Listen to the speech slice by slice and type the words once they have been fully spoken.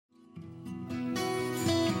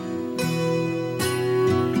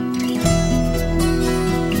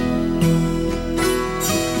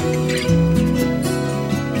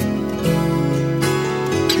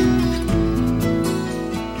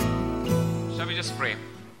we just pray?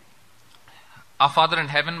 Our Father in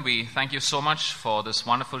heaven, we thank you so much for this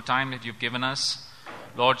wonderful time that you've given us.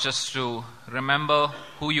 Lord, just to remember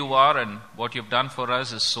who you are and what you've done for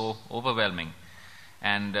us is so overwhelming.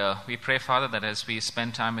 And we pray, Father, that as we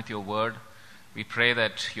spend time with your word, we pray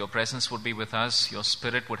that your presence would be with us, your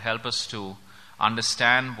Spirit would help us to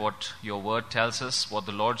understand what your word tells us, what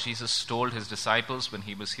the Lord Jesus told his disciples when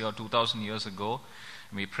he was here 2,000 years ago.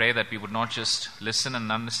 And we pray that we would not just listen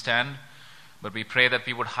and understand, but we pray that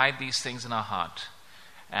we would hide these things in our heart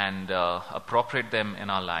and appropriate them in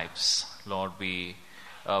our lives. Lord, we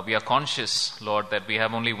are conscious, Lord, that we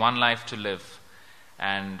have only one life to live,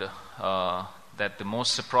 and that the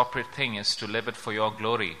most appropriate thing is to live it for your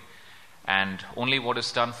glory. And only what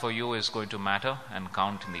is done for you is going to matter and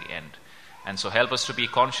count in the end. And so help us to be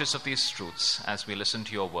conscious of these truths as we listen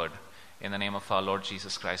to your word. In the name of our Lord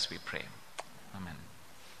Jesus Christ we pray. Amen.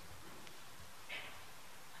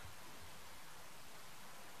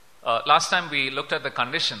 Last time we looked at the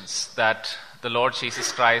conditions that the Lord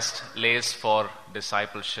Jesus Christ lays for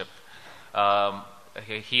discipleship.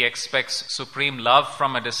 He expects supreme love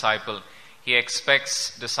from a disciple. He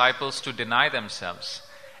expects disciples to deny themselves.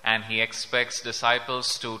 And he expects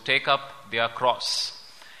disciples to take up their cross.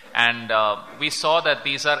 And we saw that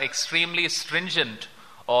these are extremely stringent,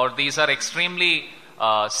 or these are extremely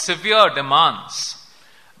severe demands.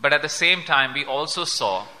 But at the same time, we also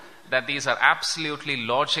saw that these are absolutely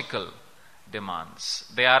logical demands.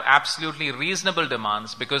 They are absolutely reasonable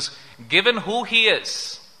demands, because given who he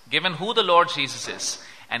is, given who the Lord Jesus is,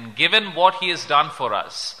 and given what he has done for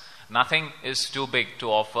us, nothing is too big to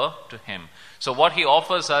offer to him. So what he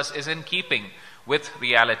offers us is in keeping with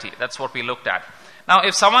reality. That's what we looked at. Now,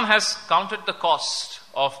 if someone has counted the cost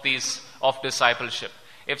of discipleship,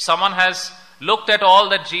 if someone has looked at all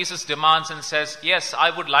that Jesus demands and says, yes,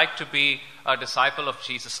 I would like to be a disciple of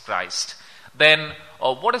Jesus Christ, then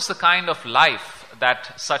what is the kind of life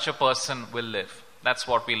that such a person will live? That's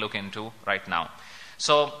what we look into right now.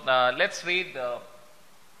 So let's read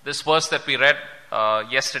this verse that we read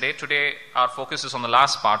yesterday. Today our focus is on the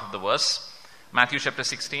last part of the verse, Matthew chapter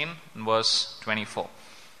 16 and verse 24.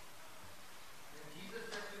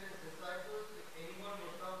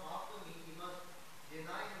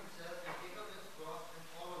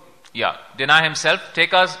 Yeah, deny himself,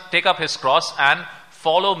 take up his cross and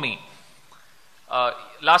follow me.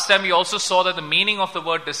 Last time we also saw that the meaning of the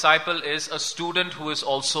word disciple is a student who is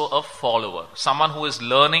also a follower, someone who is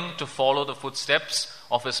learning to follow the footsteps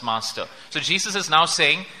of his master. So Jesus is now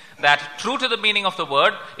saying that true to the meaning of the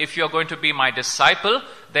word, if you are going to be my disciple,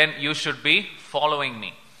 then you should be following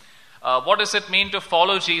me. What does it mean to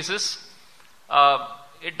follow Jesus?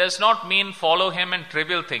 It does not mean follow him in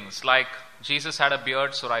trivial things like Jesus had a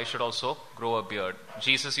beard, so I should also grow a beard.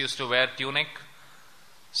 Jesus used to wear tunic,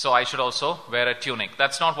 so I should also wear a tunic.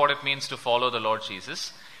 That's not what it means to follow the Lord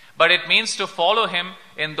Jesus. But it means to follow him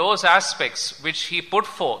in those aspects which he put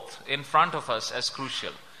forth in front of us as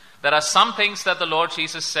crucial. There are some things that the Lord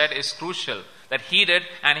Jesus said is crucial, that he did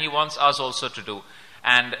and he wants us also to do.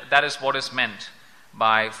 And that is what is meant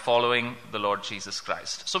by following the Lord Jesus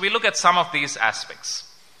Christ. So we look at some of these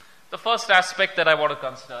aspects. The first aspect that I want to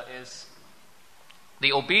consider is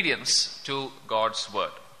the obedience to God's word.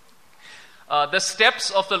 The steps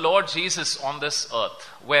of the Lord Jesus on this earth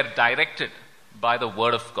were directed by the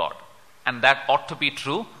word of God. And that ought to be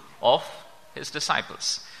true of his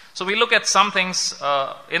disciples. So we look at some things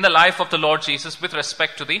in the life of the Lord Jesus with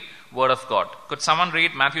respect to the word of God. Could someone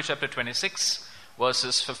read Matthew chapter 26,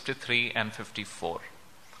 verses 53 and 54?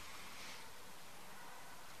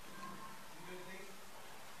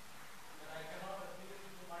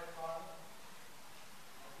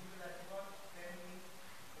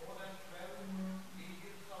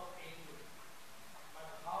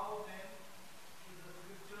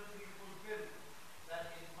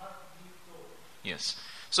 Yes.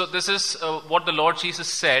 So this is what the Lord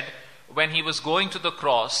Jesus said when he was going to the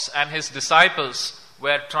cross and his disciples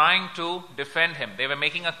were trying to defend him. They were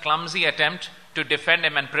making a clumsy attempt to defend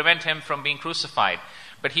him and prevent him from being crucified.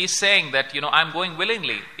 But he's saying that, I'm going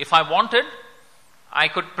willingly. If I wanted, I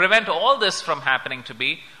could prevent all this from happening to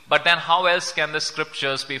me, but then how else can the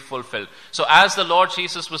scriptures be fulfilled? So as the Lord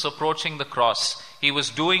Jesus was approaching the cross, he was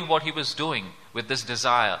doing what he was doing with this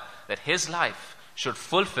desire that his life should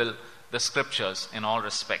fulfill the scriptures in all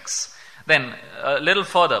respects. Then a little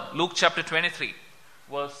further, Luke chapter 23,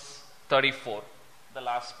 verse 34, the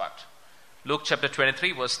last part. Luke chapter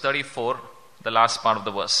 23, verse 34, the last part of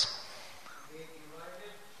the verse.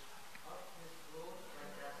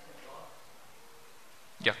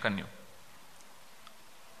 Yeah, continue.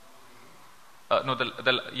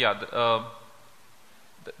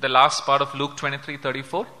 The last part of Luke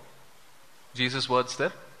 23:34. Jesus' words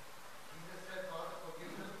there.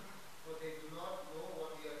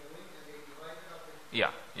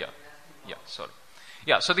 Sorry.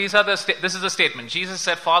 Yeah, so this is the statement. Jesus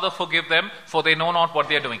said, Father, forgive them, for they know not what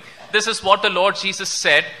they are doing. This is what the Lord Jesus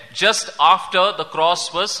said just after the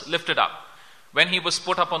cross was lifted up. When he was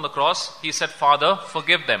put up on the cross, he said, Father,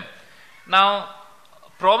 forgive them. Now,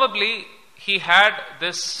 probably he had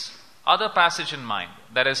this other passage in mind.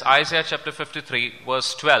 That is Isaiah chapter 53,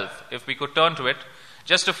 verse 12. If we could turn to it.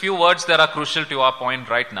 Just a few words that are crucial to our point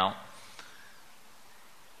right now.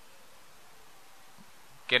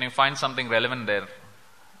 Can you find something relevant there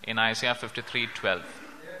in Isaiah 53:12?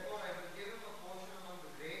 Therefore I will give him a portion among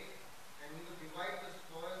the great, and he will divide the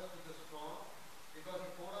spoils to the strong, because he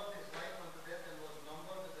poured out his life unto death and was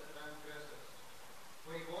numbered with the transgressors.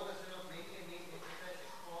 For he bore the sin of many and made intercession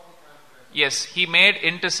for the transgressors. Yes, he made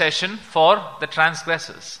intercession for the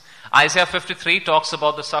transgressors. Isaiah 53 talks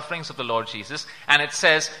about the sufferings of the Lord Jesus, and it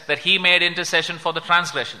says that he made intercession for the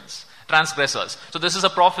transgressors. So this is a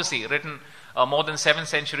prophecy written more than 7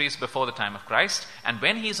 centuries before the time of Christ. And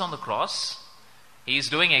when he's on the cross, he's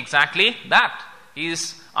doing exactly that.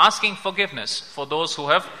 He's asking forgiveness for those who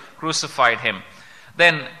have crucified him.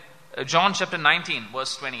 Then John chapter 19,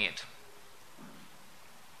 verse 28.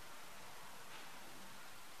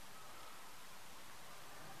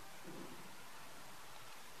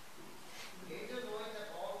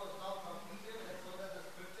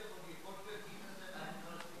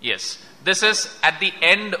 Yes, this is at the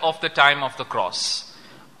end of the time of the cross.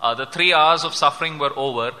 The 3 hours of suffering were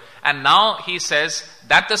over, and now he says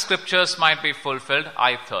that the scriptures might be fulfilled,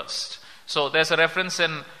 I thirst. So there's a reference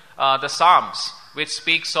in the Psalms which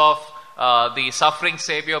speaks of the suffering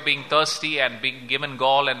Savior being thirsty and being given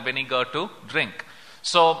gall and vinegar to drink.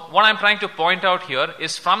 So what I'm trying to point out here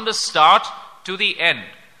is from the start to the end,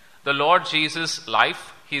 the Lord Jesus'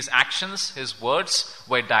 life, his actions, his words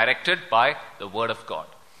were directed by the Word of God.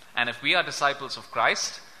 And if we are disciples of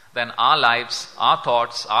Christ, then our lives, our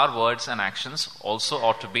thoughts, our words and actions also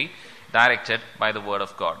ought to be directed by the Word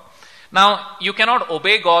of God. Now, you cannot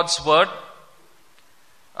obey God's Word.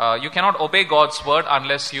 You cannot obey God's Word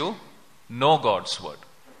unless you know God's Word.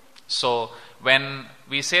 So, when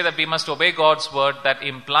we say that we must obey God's Word, that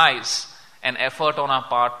implies an effort on our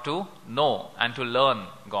part to know and to learn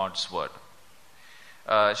God's Word.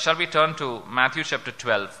 Shall we turn to Matthew chapter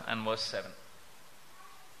 12 and verse 7?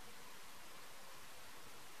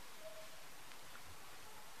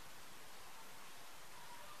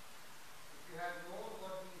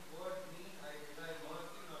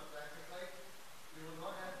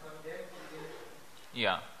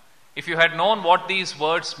 Yeah. If you had known what these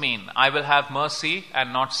words mean, I will have mercy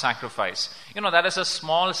and not sacrifice. You know, that is a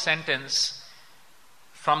small sentence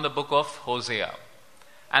from the book of Hosea.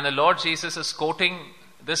 And the Lord Jesus is quoting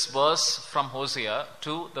this verse from Hosea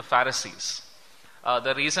to the Pharisees.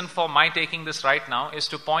 The reason for my taking this right now is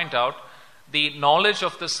to point out the knowledge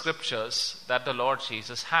of the scriptures that the Lord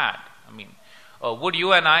Jesus had. I mean, would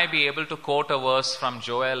you and I be able to quote a verse from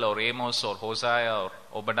Joel or Amos or Hosea or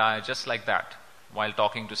Obadiah just like that while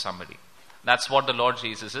talking to somebody? That's what the Lord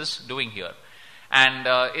Jesus is doing here. And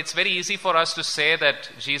it's very easy for us to say that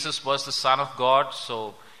Jesus was the Son of God,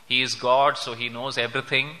 so he is God, so he knows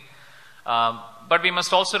everything. But we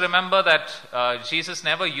must also remember that Jesus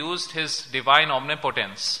never used his divine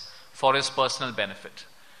omnipotence for his personal benefit.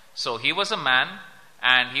 So he was a man,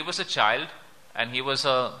 and he was a child, and he was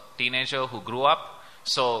a teenager who grew up.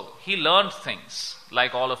 So he learned things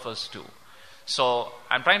like all of us do. So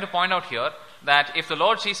I'm trying to point out here that if the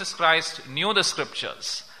Lord Jesus Christ knew the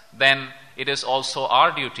scriptures, then it is also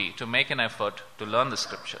our duty to make an effort to learn the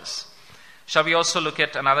scriptures. Shall we also look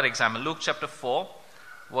at another example? Luke chapter 4,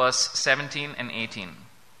 verse 17 and 18.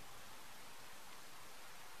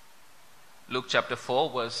 Luke chapter 4,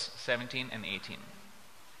 verse 17 and 18.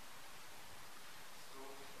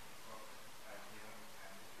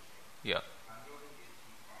 Yeah.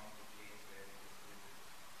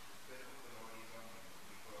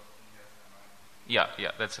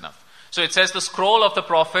 Yeah, that's enough. So it says the scroll of the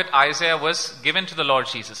prophet Isaiah was given to the Lord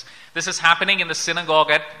Jesus. This is happening in the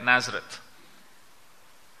synagogue at Nazareth.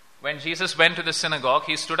 When Jesus went to the synagogue,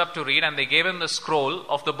 he stood up to read, and they gave him the scroll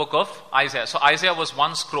of the book of Isaiah. So Isaiah was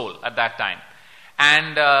one scroll at that time.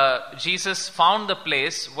 And Jesus found the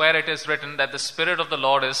place where it is written that the Spirit of the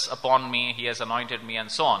Lord is upon me, he has anointed me,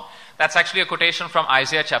 and so on. That's actually a quotation from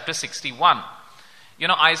Isaiah chapter 61. You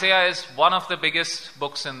know, Isaiah is one of the biggest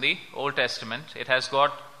books in the Old Testament. It has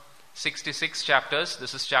got 66 chapters.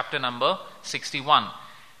 This is chapter number 61.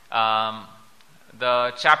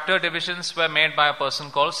 the chapter divisions were made by a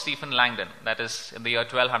person called Stephen Langdon, that is in the year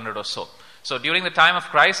 1200 or so. So during the time of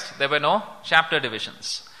Christ, there were no chapter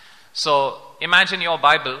divisions. So imagine your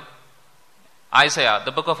Bible, Isaiah,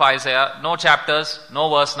 the book of Isaiah, no chapters, no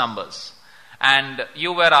verse numbers. And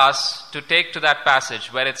you were asked to take to that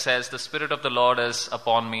passage where it says, the Spirit of the Lord is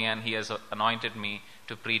upon me and He has anointed me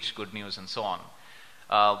to preach good news and so on.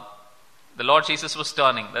 The Lord Jesus was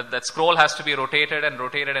turning. That scroll has to be rotated and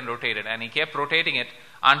rotated and rotated. And He kept rotating it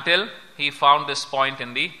until He found this point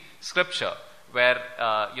in the scripture where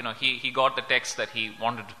he got the text that He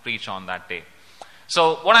wanted to preach on that day.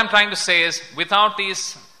 So what I'm trying to say is, without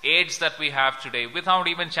these aids that we have today, without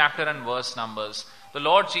even chapter and verse numbers, the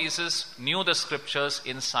Lord Jesus knew the scriptures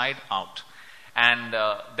inside out. And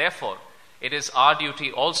therefore, it is our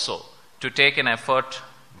duty also to take an effort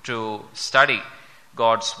to study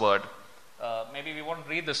God's word. Maybe we won't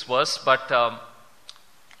read this verse, but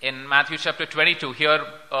in Matthew chapter 22, here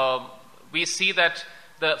we see that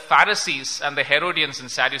the Pharisees and the Herodians and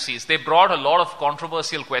Sadducees, they brought a lot of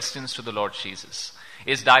controversial questions to the Lord Jesus.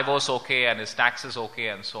 Is divorce okay, and is taxes okay,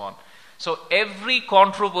 and so on. So every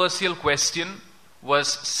controversial question was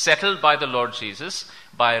settled by the Lord Jesus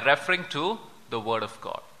by referring to the Word of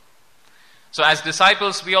God. So as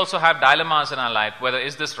disciples, we also have dilemmas in our life, whether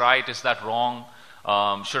is this right, is that wrong,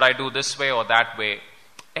 should I do this way or that way.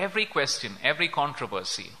 Every question, every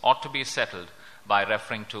controversy ought to be settled by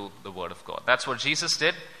referring to the Word of God. That's what Jesus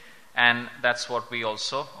did, and that's what we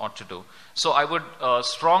also ought to do. So I would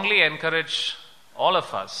strongly encourage all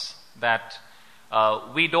of us that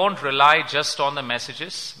we don't rely just on the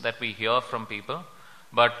messages that we hear from people,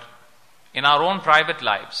 but in our own private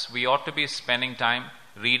lives, we ought to be spending time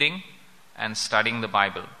reading and studying the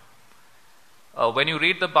Bible. When you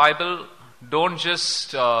read the Bible, don't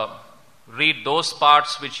just read those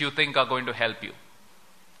parts which you think are going to help you.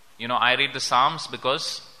 You know, I read the Psalms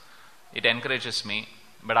because it encourages me,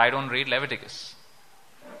 but I don't read Leviticus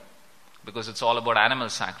because it's all about animal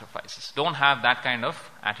sacrifices. Don't have that kind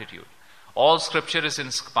of attitude. All scripture is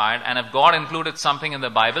inspired, and if God included something in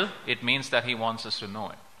the Bible, it means that He wants us to know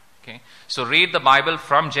it. Okay? So read the Bible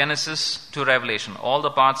from Genesis to Revelation, all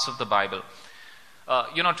the parts of the Bible.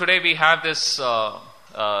 Today we have this, in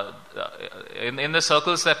the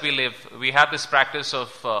circles that we live, we have this practice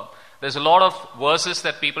of, there's a lot of verses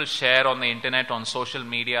that people share on the internet, on social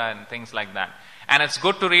media and things like that. And it's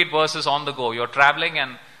good to read verses on the go. You're traveling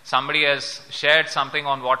and somebody has shared something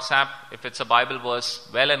on WhatsApp, if it's a Bible verse,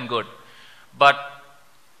 well and good. But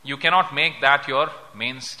you cannot make that your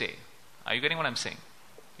mainstay. Are you getting what I'm saying?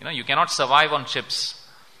 You cannot survive on chips.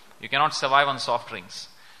 You cannot survive on soft drinks.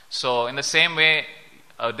 So in the same way,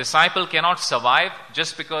 a disciple cannot survive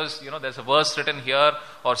just because, there's a verse written here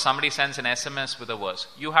or somebody sends an SMS with a verse.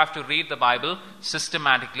 You have to read the Bible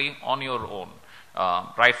systematically on your own,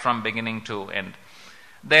 right from beginning to end.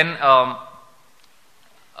 Then,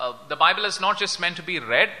 the Bible is not just meant to be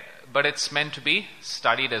read, but it's meant to be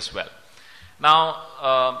studied as well.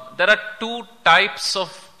 Now, there are two types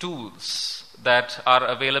of tools that are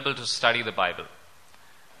available to study the Bible.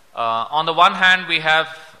 On the one hand, we have,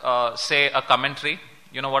 say, a commentary.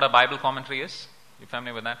 You know what a Bible commentary is? You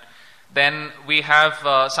familiar with that? Then we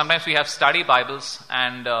have, sometimes we have study Bibles,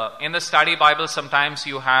 and in the study Bible, sometimes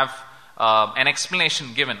you have an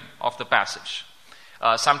explanation given of the passage.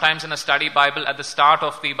 Sometimes in a study Bible, at the start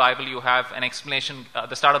of the Bible, you have an explanation, at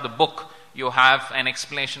the start of the book, you have an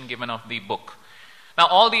explanation given of the book. Now,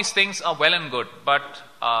 all these things are well and good, but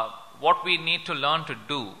what we need to learn to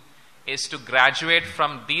do is to graduate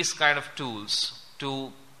from these kind of tools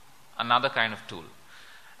to another kind of tool.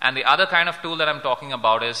 And the other kind of tool that I'm talking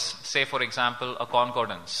about is, say, for example, a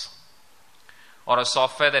concordance or a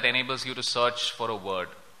software that enables you to search for a word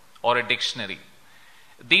or a dictionary.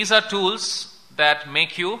 These are tools that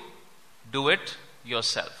make you do it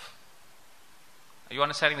yourself. Are you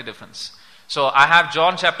understanding the difference? So I have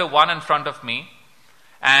John chapter 1 in front of me,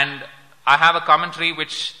 and I have a commentary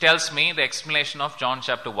which tells me the explanation of John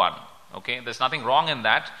chapter 1. Okay, there's nothing wrong in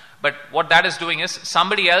that, but what that is doing is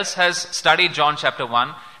somebody else has studied John chapter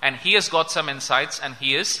 1 and he has got some insights and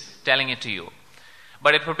he is telling it to you.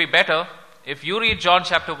 But it would be better if you read John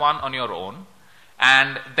chapter 1 on your own,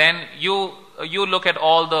 and then you look at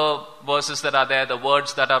all the verses that are there, the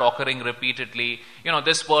words that are occurring repeatedly.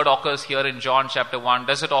 This word occurs here in John chapter 1.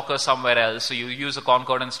 Does it occur somewhere else? So you use a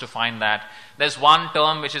concordance to find that. There's one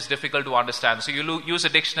term which is difficult to understand. So you use a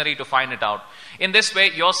dictionary to find it out. In this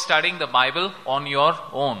way, you're studying the Bible on your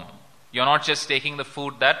own. You're not just taking the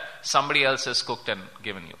food that somebody else has cooked and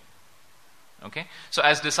given you. Okay? So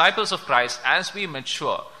as disciples of Christ, as we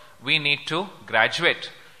mature, we need to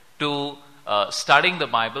graduate to studying the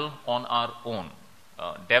Bible on our own.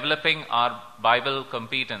 developing our Bible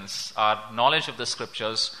competence, our knowledge of the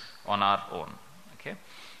scriptures on our own. Okay.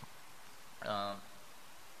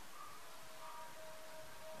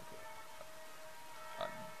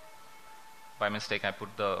 By mistake, I put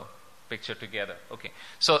the picture together. Okay.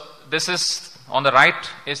 So this is, on the right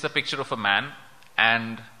is the picture of a man,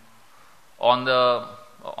 and on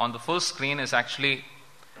the full screen is actually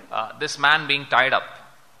this man being tied up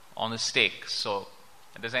on a stake. So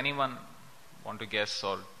does anyone want to guess,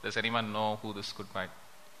 or does anyone know who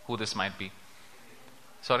this might be?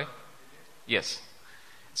 Sorry? Yes.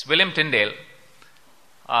 It's William Tyndale.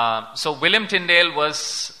 So William Tyndale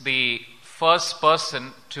was the first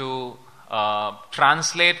person to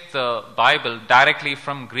translate the Bible directly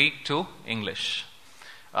from Greek to English.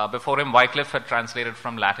 Before him, Wycliffe had translated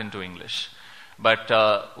from Latin to English. But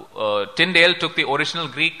Tyndale took the original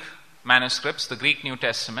Greek manuscripts, the Greek New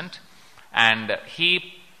Testament, and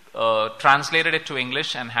he translated it to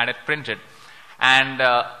English and had it printed. And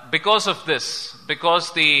because of this,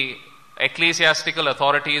 because the ecclesiastical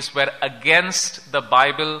authorities were against the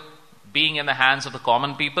Bible being in the hands of the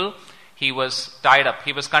common people, he was tied up.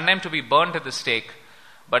 He was condemned to be burnt at the stake,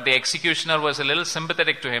 but the executioner was a little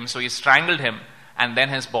sympathetic to him, so he strangled him, and then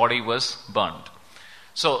his body was burnt.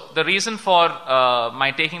 So the reason for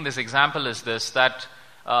my taking this example is this, that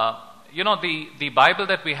the Bible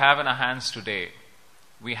that we have in our hands today,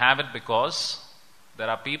 we have it because there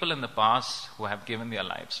are people in the past who have given their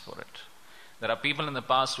lives for it. There are people in the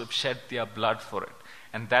past who have shed their blood for it.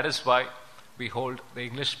 And that is why we hold the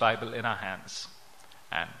English Bible in our hands.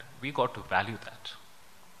 And we got to value that.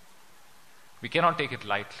 We cannot take it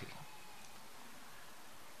lightly.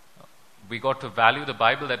 We got to value the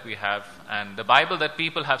Bible that we have, and the Bible that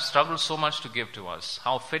people have struggled so much to give to us.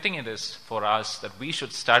 How fitting it is for us that we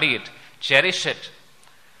should study it, cherish it,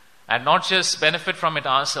 and not just benefit from it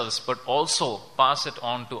ourselves, but also pass it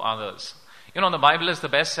on to others. The Bible is the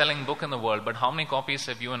best-selling book in the world, but how many copies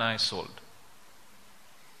have you and I sold?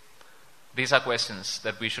 These are questions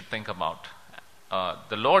that we should think about.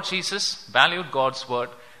 The Lord Jesus valued God's word,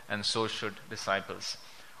 and so should disciples.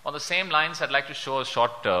 On the same lines, I'd like to show a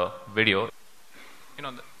short video.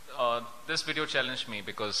 This video challenged me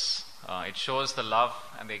because it shows the love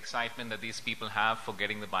and the excitement that these people have for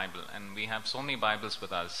getting the Bible. And we have so many Bibles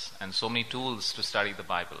with us and so many tools to study the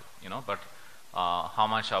Bible, but how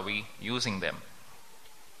much are we using them?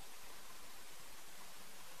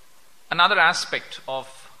 Another aspect of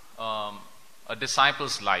a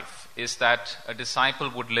disciple's life is that a disciple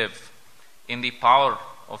would live in the power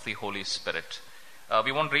of the Holy Spirit.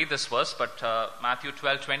 We won't read this verse, but Matthew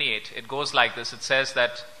 12:28, it goes like this. It says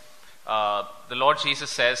that the Lord Jesus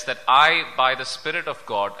says that I, by the Spirit of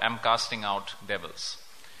God, am casting out devils.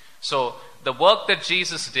 So the work that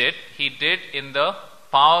Jesus did, he did in the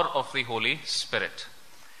power of the Holy Spirit.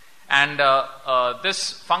 And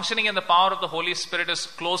this functioning in the power of the Holy Spirit is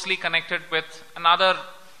closely connected with another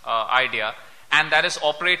idea, and that is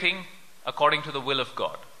operating according to the will of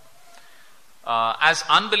God. As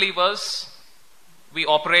unbelievers, we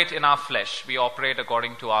operate in our flesh. We operate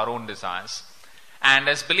according to our own desires. And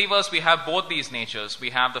as believers, we have both these natures.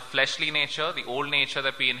 We have the fleshly nature, the old nature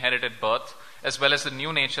that we inherit at birth, as well as the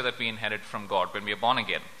new nature that we inherit from God when we are born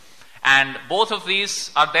again. And both of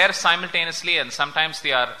these are there simultaneously, and sometimes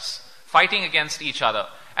they are fighting against each other.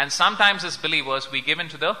 And sometimes as believers, we give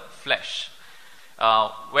into the flesh,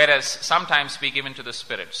 whereas sometimes we give into the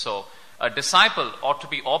Spirit. So a disciple ought to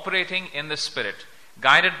be operating in the Spirit,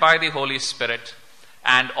 guided by the Holy Spirit,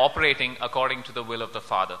 and operating according to the will of the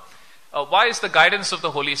Father. Why is the guidance of the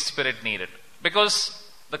Holy Spirit needed?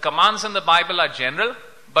 Because the commands in the Bible are general,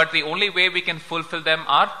 but the only way we can fulfill them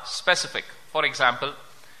are specific. For example,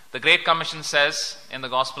 the Great Commission says in the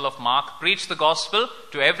Gospel of Mark, preach the gospel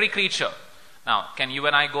to every creature. Now, can you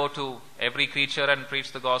and I go to every creature and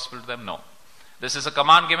preach the gospel to them? No. This is a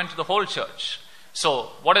command given to the whole church.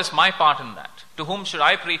 So, what is my part in that? To whom should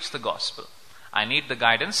I preach the gospel? I need the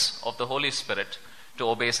guidance of the Holy Spirit to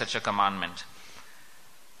obey such a commandment.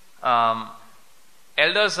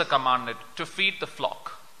 Elders are commanded to feed the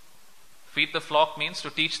flock. Feed the flock means to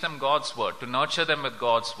teach them God's word, to nurture them with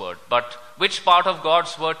God's word. But which part of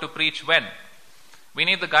God's word to preach when? We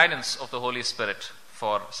need the guidance of the Holy Spirit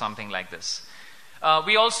for something like this.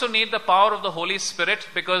 We also need the power of the Holy Spirit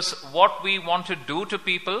because what we want to do to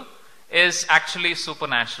people is actually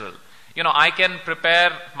supernatural. I can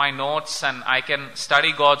prepare my notes and I can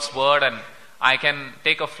study God's word and I can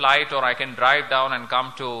take a flight or I can drive down and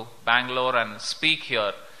come to Bangalore and speak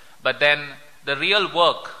here. But then the real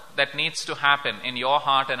work that needs to happen in your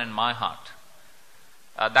heart and in my heart,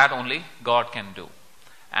 that only God can do.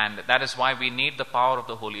 And that is why we need the power of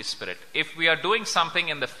the Holy Spirit. If we are doing something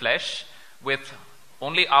in the flesh with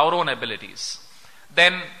only our own abilities,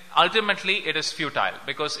 then ultimately it is futile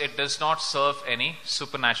because it does not serve any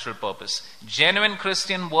supernatural purpose. Genuine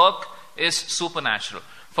Christian work is supernatural.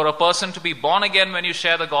 For a person to be born again when you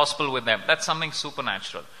share the gospel with them, that's something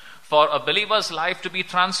supernatural. For a believer's life to be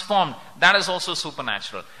transformed, that is also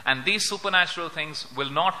supernatural. And these supernatural things will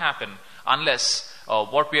not happen unless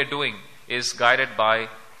what we are doing is guided by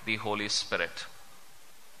the Holy Spirit.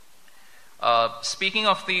 Speaking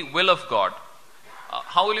of the will of God,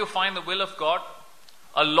 how will you find the will of God?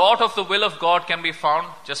 A lot of the will of God can be found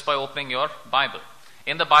just by opening your Bible.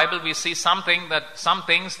 In the Bible, we see some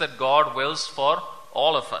things that God wills for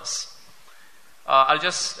all of us. I'll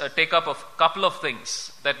just take up a couple of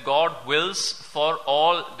things that God wills for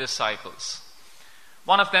all disciples.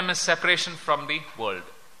 One of them is separation from the world.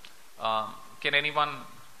 Can anyone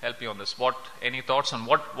help me on this? Any thoughts on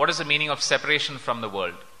what is the meaning of separation from the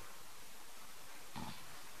world?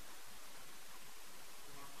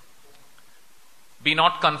 Be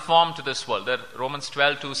not conformed to this world. Romans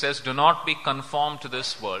 12:2 says, do not be conformed to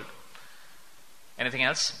this world. Anything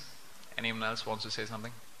else? Anyone else wants to say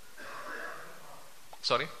something?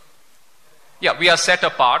 Sorry? Yeah, we are set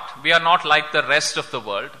apart. We are not like the rest of the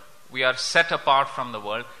world. We are set apart from the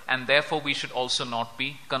world, and therefore we should also not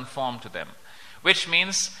be conformed to them. Which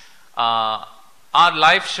means our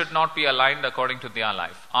life should not be aligned according to their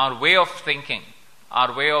life. Our way of thinking,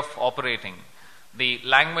 our way of operating, the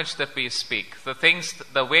language that we speak,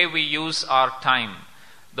 the way we use our time,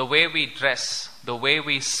 the way we dress, the way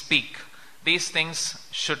we speak, these things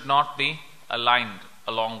should not be aligned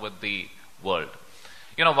along with the world.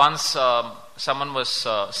 Once someone was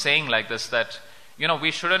saying like this, that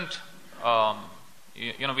we shouldn't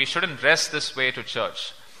dress this way to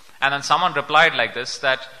church. And then someone replied like this,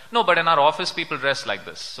 that no, but in our office people dress like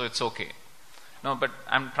this, so it's okay. No, but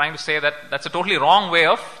I'm trying to say that that's a totally wrong way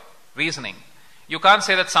of reasoning. You can't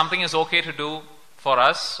say that something is okay to do for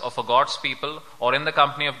us or for God's people or in the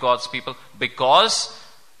company of God's people because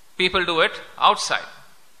people do it outside.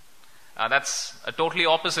 That's a totally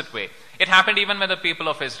opposite way. It happened even with the people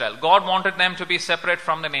of Israel. God wanted them to be separate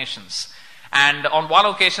from the nations. And on one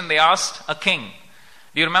occasion they asked a king.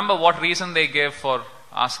 Do you remember what reason they gave for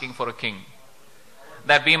asking for a king?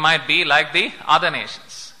 That we might be like the other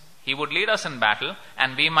nations. He would lead us in battle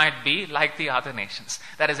and we might be like the other nations.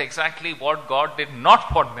 That is exactly what God did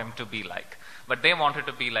not want them to be like. But they wanted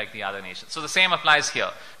to be like the other nations. So the same applies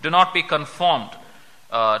here. Do not be conformed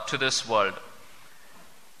to this world.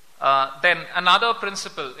 Then another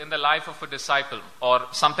principle in the life of a disciple, or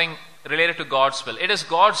something related to God's will. It is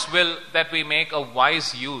God's will that we make a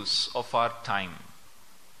wise use of our time.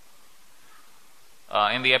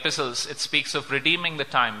 In the epistles, it speaks of redeeming the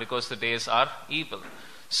time because the days are evil.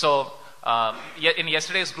 So, in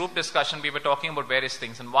yesterday's group discussion, we were talking about various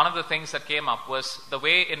things, and one of the things that came up was the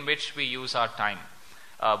way in which we use our time.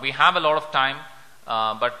 We have a lot of time,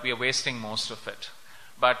 but we are wasting most of it.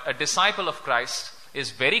 But a disciple of Christ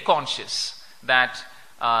is very conscious that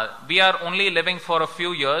we are only living for a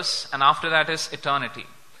few years, and after that is eternity.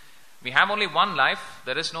 We have only one life.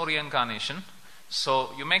 There is no reincarnation.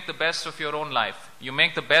 So you make the best of your own life. You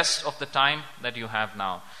make the best of the time that you have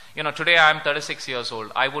now. Today I am 36 years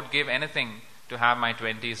old. I would give anything to have my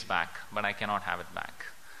 20s back, but I cannot have it back.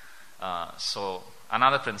 So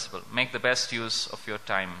another principle, make the best use of your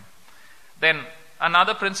time. Then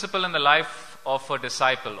another principle in the life of a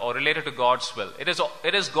disciple, or related to God's will. It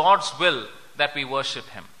is God's will that we worship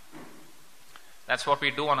Him. That's what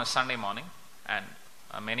we do on a Sunday morning and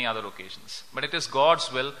many other occasions. But it is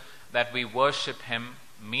God's will that we worship Him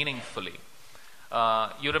meaningfully.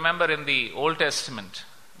 You remember in the Old Testament,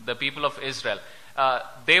 the people of Israel,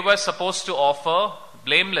 they were supposed to offer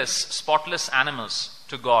blameless, spotless animals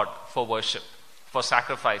to God for worship, for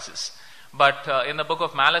sacrifices. But in the book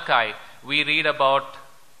of Malachi, we read about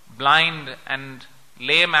blind and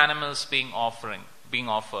lame animals being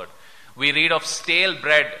offered. We read of stale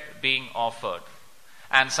bread being offered.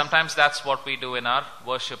 And sometimes that's what we do in our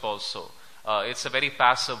worship also. It's a very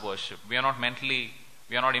passive worship. We are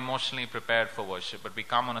not emotionally prepared for worship, but we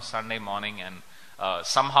come on a Sunday morning and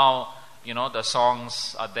somehow, the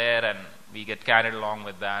songs are there and we get carried along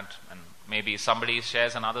with that. And maybe somebody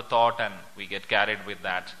shares another thought and we get carried with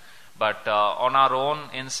that. But on our own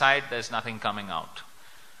inside, there's nothing coming out.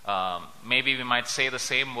 Maybe we might say the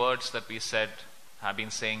same words that we have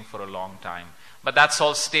been saying for a long time. But that's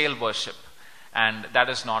all stale worship. And that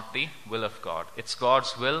is not the will of God. It's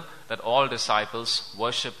God's will that all disciples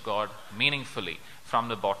worship God meaningfully from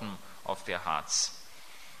the bottom of their hearts.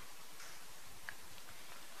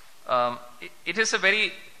 it is a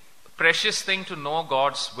very precious thing to know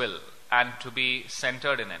God's will and to be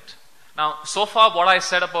centered in it. Now, so far what I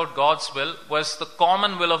said about God's will was the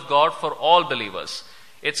common will of God for all believers.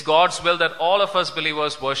 It's God's will that all of us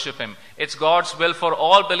believers worship Him. It's God's will for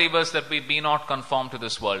all believers that we be not conformed to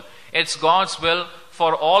this world. It's God's will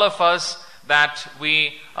for all of us that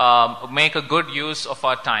we make a good use of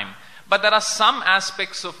our time. But there are some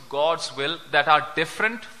aspects of God's will that are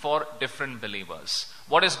different for different believers.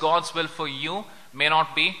 What is God's will for you may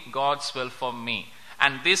not be God's will for me.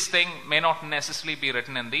 And this thing may not necessarily be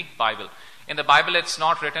written in the Bible. In the Bible, it's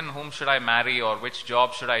not written whom should I marry or which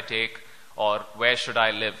job should I take or where should I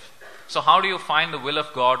live. So how do you find the will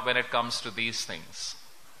of God when it comes to these things?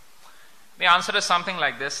 The answer is something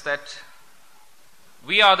like this, that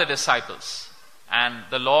we are the disciples and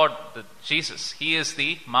the Lord, Jesus, He is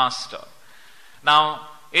the master. Now,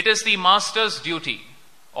 it is the master's duty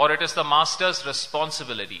or it is the master's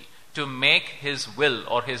responsibility to make his will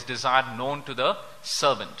or his desire known to the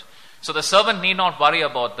servant. So the servant need not worry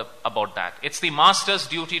about that. It's the master's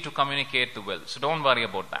duty to communicate the will. So don't worry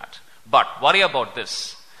about that. But worry about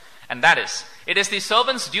this. And that is, it is the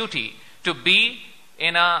servant's duty to be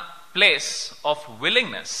in a place of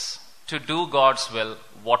willingness to do God's will,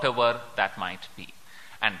 whatever that might be.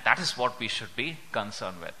 And that is what we should be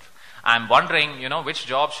concerned with. I'm wondering, which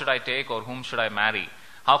job should I take or whom should I marry?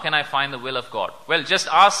 How can I find the will of God? Well,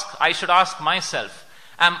 I should ask myself,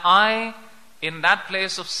 am I in that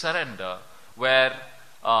place of surrender where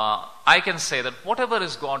I can say that whatever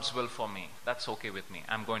is God's will for me, that's okay with me.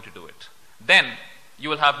 I'm going to do it. Then you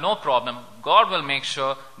will have no problem. God will make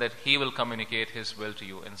sure that He will communicate His will to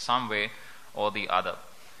you in some way or the other.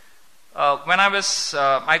 When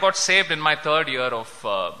I got saved in my third year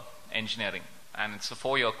of engineering, and it's a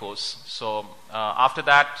 4-year course. So after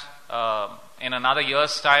that, in another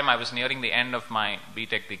year's time, I was nearing the end of my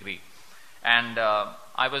BTech degree. And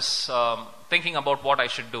I was thinking about what I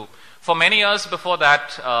should do. For many years before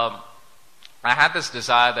that, I had this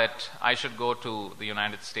desire that I should go to the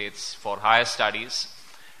United States for higher studies.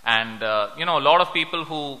 And, a lot of people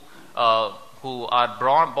who are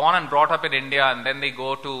born and brought up in India and then they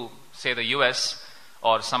go to, say, the US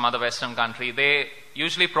or some other Western country, they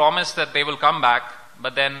usually promise that they will come back,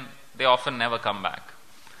 but then they often never come back.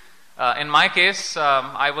 In my case,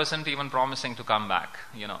 I wasn't even promising to come back.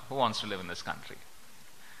 Who wants to live in this country?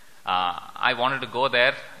 I wanted to go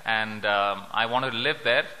there and I wanted to live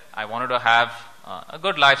there. I wanted to have a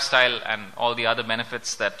good lifestyle and all the other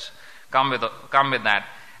benefits that come with that.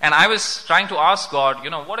 And I was trying to ask God,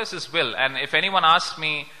 what is His will? And if anyone asked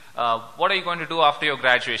me, what are you going to do after your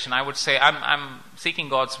graduation? I would say, I'm seeking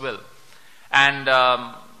God's will. And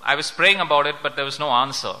I was praying about it, but there was no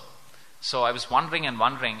answer. So I was wondering, and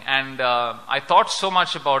I thought so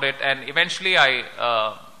much about it, and eventually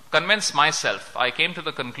I convinced myself. I came to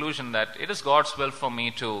the conclusion that it is God's will for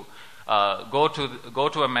me to go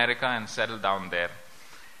to America and settle down there.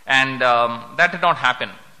 And that did not happen.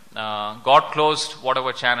 God closed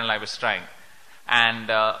whatever channel I was trying.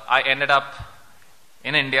 And I ended up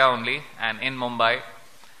in India only and in Mumbai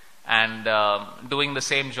and doing the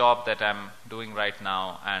same job that I'm doing right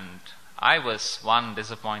now. And I was one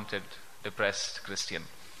disappointed, depressed Christian.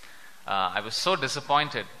 I was so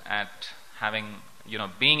disappointed at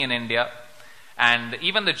being in India. And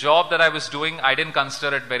even the job that I was doing, I didn't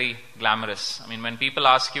consider it very glamorous. I mean, when people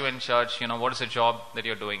ask you in church, what is the job that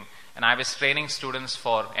you're doing? And I was training students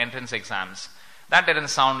for entrance exams. That didn't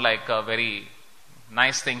sound like a very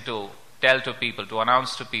nice thing to tell to people, to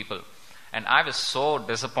announce to people. And I was so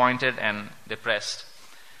disappointed and depressed.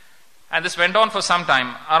 And this went on for some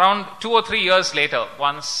time. Around 2 or 3 years later,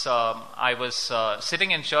 once I was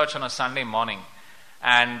sitting in church on a Sunday morning.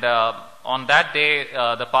 And on that day,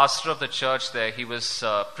 the pastor of the church there, he was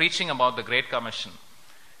preaching about the Great Commission.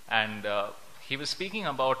 And he was speaking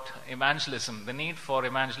about evangelism, the need for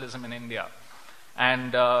evangelism in India.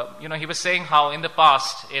 And, he was saying how in the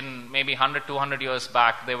past, in maybe 100, 200 years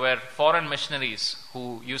back, there were foreign missionaries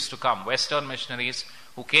who used to come, Western missionaries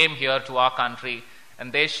who came here to our country,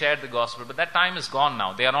 and they shared the gospel. But that time is gone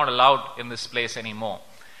now. They are not allowed in this place anymore.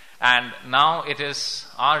 And now it is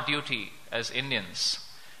our duty as Indians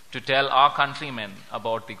to tell our countrymen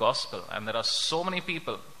about the gospel. And there are so many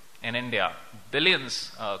people in India,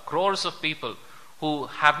 billions, crores of people who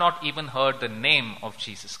have not even heard the name of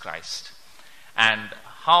Jesus Christ. And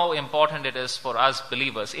how important it is for us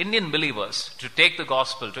believers, Indian believers, to take the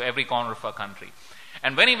gospel to every corner of our country.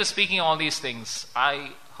 And when he was speaking all these things,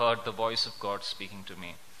 I heard the voice of God speaking to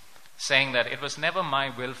me, saying that it was never my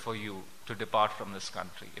will for you to depart from this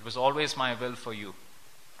country. It was always my will for you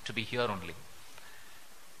to be here only.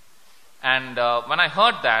 And when I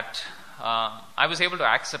heard that, I was able to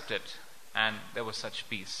accept it, and there was such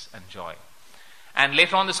peace and joy. And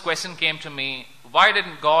later on, this question came to me: why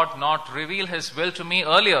didn't God not reveal His will to me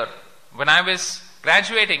earlier, when I was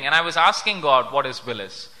graduating and I was asking God what His will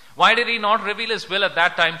is? Why did He not reveal His will at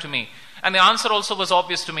that time to me? And the answer also was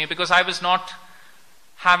obvious to me, because I was not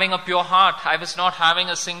having a pure heart. I was not having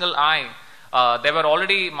a single eye. There were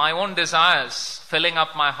already my own desires filling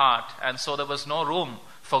up my heart, and so there was no room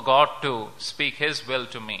for God to speak His will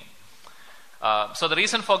to me. So the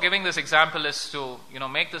reason for giving this example is to,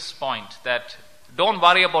 make this point that don't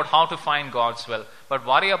worry about how to find God's will, but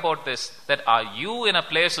worry about this, that are you in a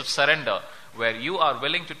place of surrender where you are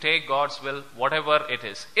willing to take God's will, whatever it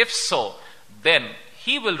is? If so, then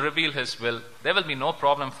He will reveal His will. There will be no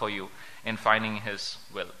problem for you in finding His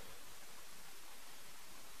will.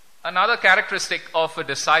 Another characteristic of a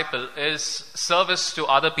disciple is service to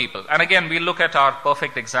other people. And again, we look at our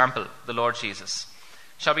perfect example, the Lord Jesus.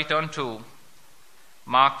 Shall we turn to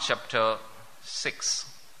Mark chapter 6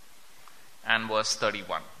 and verse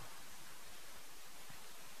 31.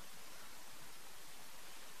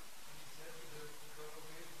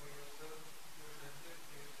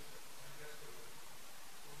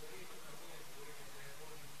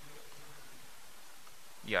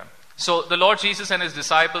 Yeah. So the Lord Jesus and His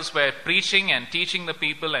disciples were preaching and teaching the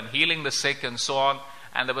people and healing the sick and so on.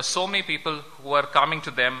 And there were so many people who were coming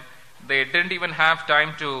to them. They didn't even have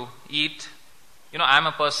time to eat. I'm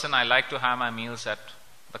a person, I like to have my meals at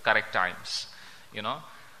the correct times.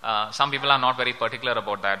 Some people are not very particular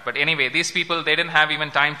about that. But anyway, these people, they didn't have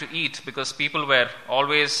even time to eat because people were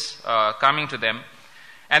always coming to them.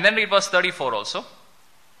 And then read verse 34 also.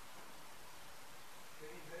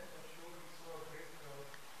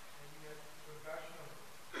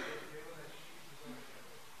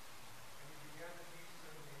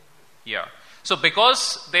 Yeah. So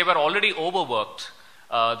because they were already overworked,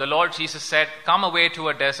 the Lord Jesus said, come away to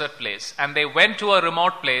a desert place. And they went to a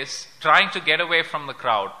remote place, trying to get away from the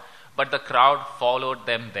crowd. But the crowd followed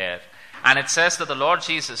them there. And it says that the Lord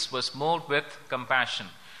Jesus was moved with compassion,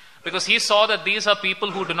 because He saw that these are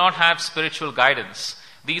people who do not have spiritual guidance.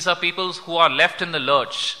 These are people who are left in the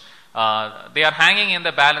lurch. They are hanging in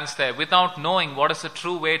the balance there without knowing what is the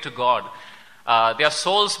true way to God. Their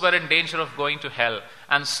souls were in danger of going to hell.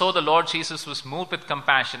 And so the Lord Jesus was moved with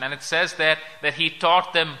compassion. And it says there that He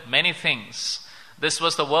taught them many things. This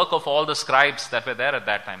was the work of all the scribes that were there at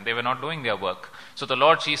that time. They were not doing their work. So the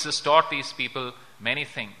Lord Jesus taught these people many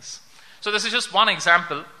things. So this is just one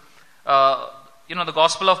example. The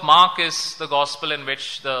Gospel of Mark is the Gospel in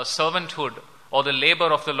which the servanthood or the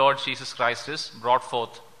labor of the Lord Jesus Christ is brought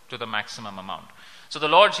forth to the maximum amount. So the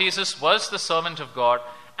Lord Jesus was the servant of God,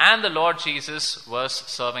 and the Lord Jesus was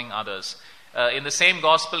serving others. In the same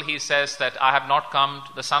Gospel, He says that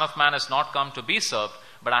the Son of Man has not come to be served,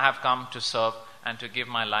 but I have come to serve and to give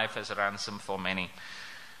my life as a ransom for many.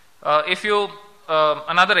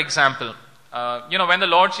 Another example, when the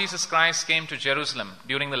Lord Jesus Christ came to Jerusalem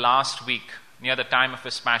during the last week, near the time of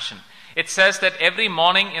His Passion, it says that every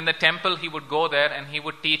morning in the temple He would go there and He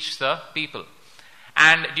would teach the people.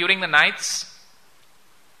 And during the nights,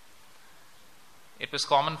 it was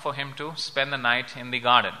common for Him to spend the night in the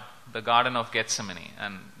Garden of Gethsemane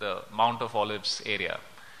and the Mount of Olives area.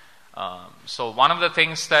 So one of the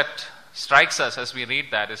things that strikes us as we read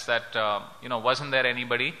that is that, wasn't there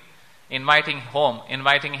anybody inviting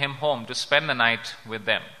Him home to spend the night with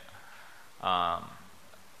them?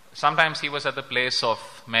 Sometimes He was at the place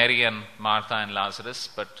of Mary and Martha and Lazarus,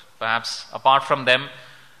 but perhaps apart from them,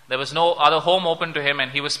 there was no other home open to Him,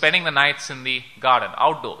 and He was spending the nights in the garden,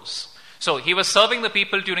 outdoors. So He was serving the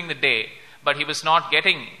people during the day, but He was not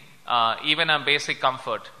getting even a basic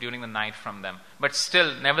comfort during the night from them. But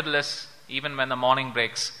still, nevertheless, even when the morning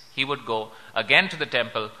breaks, He would go again to the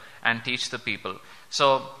temple and teach the people.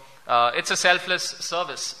 So it's a selfless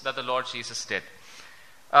service that the Lord Jesus did.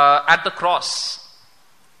 At the cross,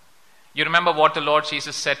 you remember what the Lord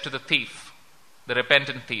Jesus said to the thief, the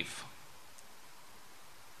repentant thief.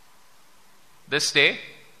 This day,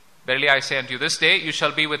 verily I say unto you, this day you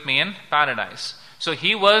shall be with me in paradise. So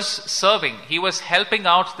He was serving, He was helping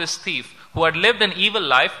out this thief who had lived an evil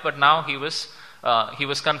life, but now he was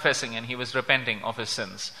confessing and he was repenting of his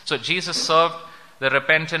sins. So Jesus served the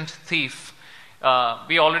repentant thief.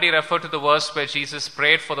 We already referred to the verse where Jesus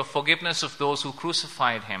prayed for the forgiveness of those who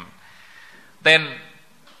crucified Him. Then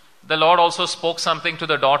the Lord also spoke something to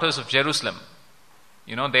the daughters of Jerusalem.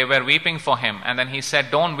 They were weeping for Him. And then He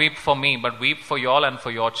said, don't weep for me, but weep for you all and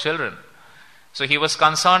for your children. So He was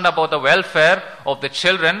concerned about the welfare of the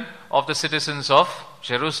children of the citizens of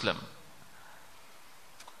Jerusalem.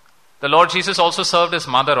 The Lord Jesus also served his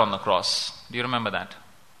mother on the cross. Do you remember that?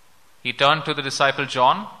 He turned to the disciple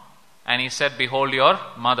John and he said, "Behold your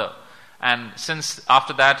mother." And since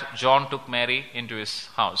after that, John took Mary into his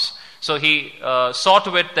house. So he saw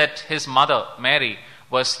to it that his mother, Mary,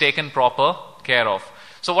 was taken proper care of.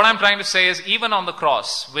 So what I'm trying to say is, even on the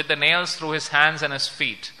cross, with the nails through his hands and his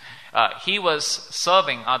feet, he was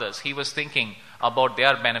serving others. He was thinking about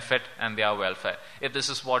their benefit and their welfare. If this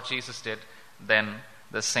is what Jesus did, then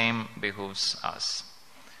the same behooves us.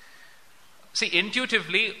 See,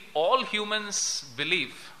 intuitively, all humans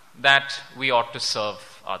believe that we ought to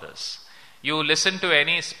serve others. You listen to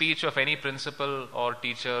any speech of any principal or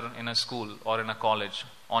teacher in a school or in a college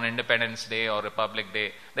on Independence Day or Republic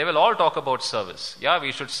Day, they will all talk about service. Yeah,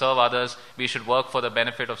 we should serve others, we should work for the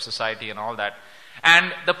benefit of society and all that.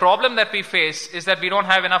 And the problem that we face is that we don't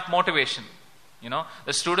have enough motivation. You know,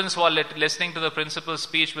 the students who are listening to the principal's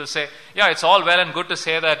speech will say, yeah, it's all well and good to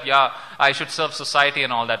say that, yeah, I should serve society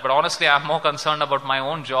and all that. But honestly, I'm more concerned about my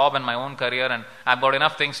own job and my own career, and I've got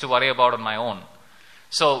enough things to worry about on my own.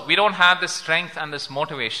 So we don't have this strength and this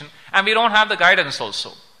motivation, and we don't have the guidance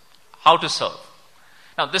also, how to serve.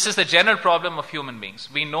 Now, this is the general problem of human beings.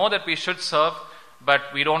 We know that we should serve, but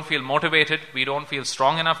we don't feel motivated, we don't feel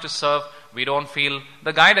strong enough to serve, we don't feel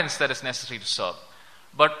the guidance that is necessary to serve.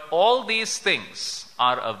 But all these things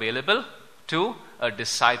are available to a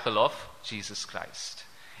disciple of Jesus Christ.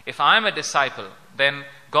 If I am a disciple, then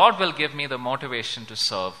God will give me the motivation to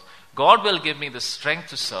serve. God will give me the strength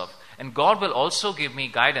to serve. And God will also give me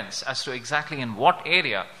guidance as to exactly in what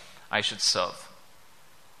area I should serve.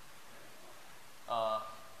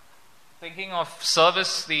 Thinking of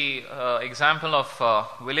service, the example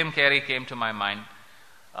of William Carey came to my mind.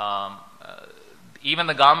 Even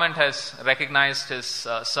the government has recognized his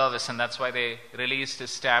service, and that's why they released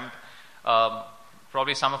his stamp.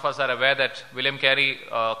 Probably some of us are aware that William Carey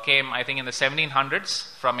came, I think, in the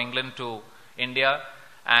 1700s from England to India,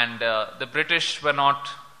 and the British were not,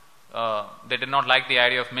 they did not like the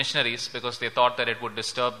idea of missionaries because they thought that it would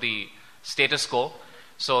disturb the status quo.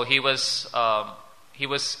 So he was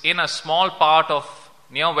in a small part of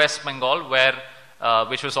near West Bengal,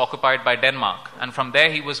 which was occupied by Denmark, and from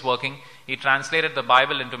there he was working. He translated the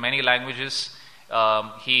Bible into many languages.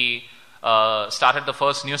 He started the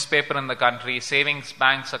first newspaper in the country, savings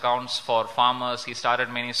banks accounts for farmers. He started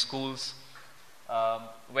many schools.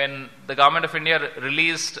 When the government of India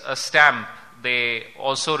released a stamp, they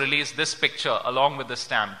also released this picture along with the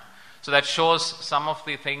stamp. So that shows some of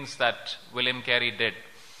the things that William Carey did.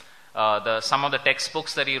 Some of the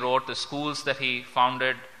textbooks that he wrote, the schools that he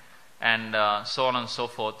founded, and so on and so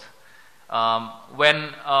forth.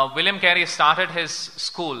 When William Carey started his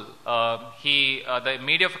school, the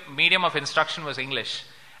medium of instruction was English,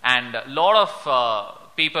 and a lot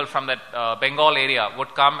of people from that Bengal area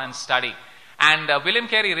would come and study. And William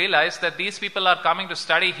Carey realized that these people are coming to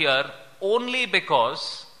study here only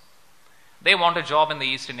because they want a job in the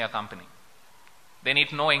East India Company. They need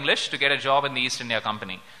to know English to get a job in the East India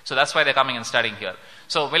Company. So that's why they're coming and studying here.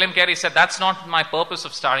 So William Carey said, that's not my purpose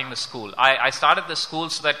of starting the school. I started the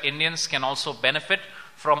school so that Indians can also benefit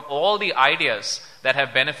from all the ideas that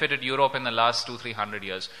have benefited Europe in the last 200-300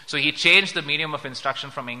 years. So he changed the medium of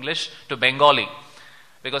instruction from English to Bengali,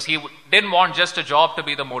 because he didn't want just a job to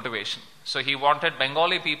be the motivation. So he wanted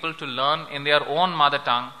Bengali people to learn in their own mother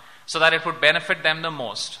tongue so that it would benefit them the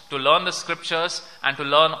most, to learn the scriptures and to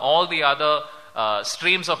learn all the other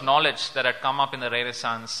streams of knowledge that had come up in the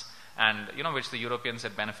Renaissance, and which the Europeans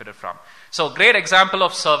had benefited from. So great example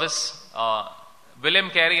of service.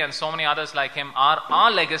 William Carey and so many others like him are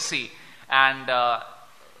our legacy, and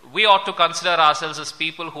we ought to consider ourselves as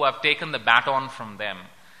people who have taken the baton from them.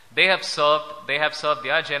 They have served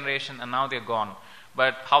their generation, and now they're gone.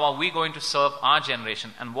 But how are we going to serve our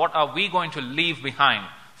generation, and what are we going to leave behind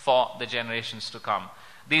for the generations to come?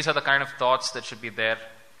 These are the kind of thoughts that should be there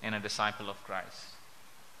in a disciple of Christ.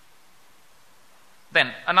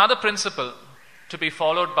 Then another principle to be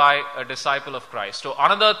followed by a disciple of Christ. So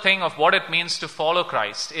another thing of what it means to follow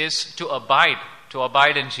Christ is to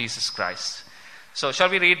abide in Jesus Christ. So shall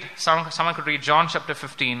we read, someone could read John chapter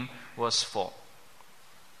 15 verse 4.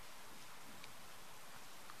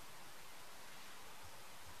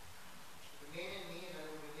 Remain in me and I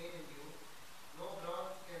will remain in you. No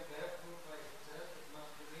branch can bear fruit by itself, it must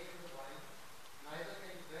remain in the vine. Neither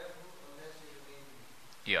can you bear fruit unless you remain in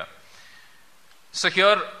me. Yeah. So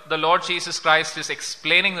here the Lord Jesus Christ is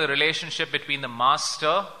explaining the relationship between the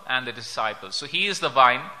master and the disciple. So he is the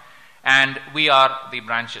vine and we are the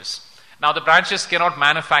branches. Now the branches cannot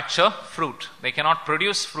manufacture fruit. They cannot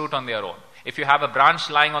produce fruit on their own. If you have a branch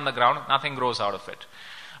lying on the ground, nothing grows out of it.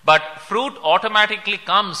 But fruit automatically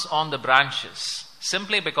comes on the branches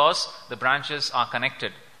simply because the branches are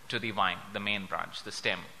connected to the vine, the main branch, the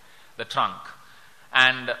stem, the trunk.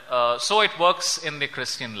 And so it works in the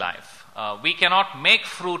Christian life. We cannot make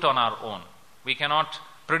fruit on our own. We cannot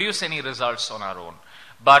produce any results on our own.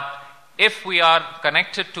 But if we are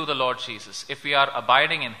connected to the Lord Jesus, if we are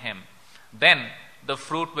abiding in Him, then the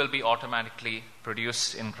fruit will be automatically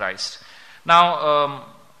produced in Christ. Now,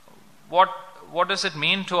 what does it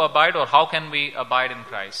mean to abide, or how can we abide in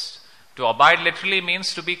Christ? To abide literally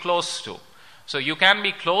means to be close to. So you can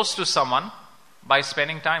be close to someone by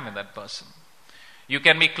spending time with that person. You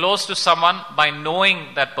can be close to someone by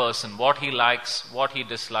knowing that person, what he likes, what he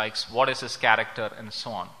dislikes, what is his character, and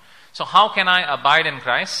so on. So how can I abide in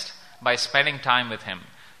Christ? By spending time with Him.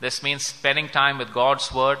 This means spending time with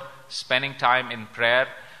God's Word, spending time in prayer,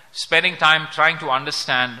 spending time trying to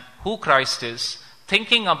understand who Christ is,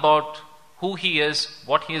 thinking about who He is,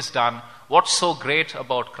 what He has done, what's so great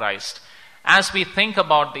about Christ. As we think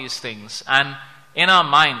about these things and in our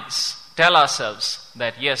minds tell ourselves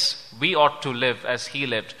that yes, we ought to live as He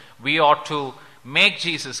lived, we ought to make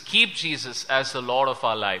Jesus, keep Jesus as the Lord of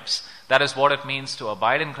our lives. That is what it means to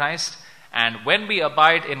abide in Christ. And when we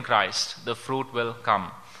abide in Christ, the fruit will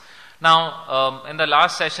come. Now, in the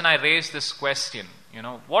last session, I raised this question.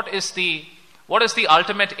 What is the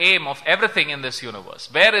ultimate aim of everything in this universe?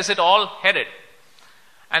 Where is it all headed?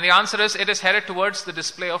 And the answer is, it is headed towards the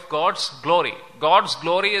display of God's glory. God's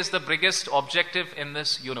glory is the biggest objective in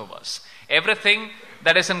this universe. Everything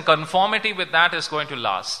that is in conformity with that is going to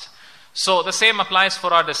last. So the same applies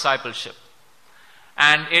for our discipleship.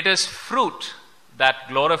 And it is fruit that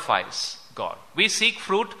glorifies God. We seek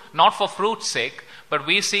fruit not for fruit's sake, but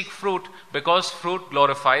we seek fruit because fruit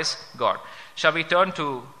glorifies God. Shall we turn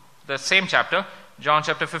to the same chapter, John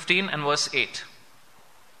chapter 15 and verse 8.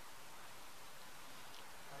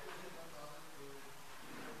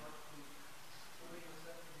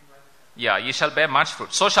 Yeah, ye shall bear much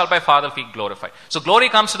fruit. So shall my Father be glorified. So glory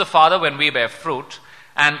comes to the Father when we bear fruit,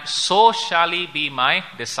 and so shall ye be my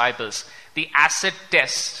disciples. The acid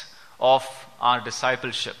test of our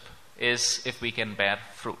discipleship is if we can bear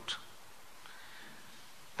fruit.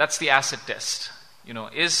 That's the acid test.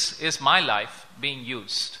 Is my life being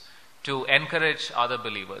used to encourage other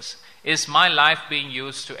believers? Is my life being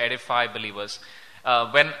used to edify believers?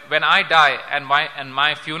 When I die and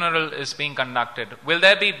my funeral is being conducted, will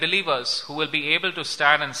there be believers who will be able to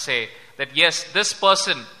stand and say that yes, this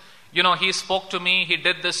person, he spoke to me, he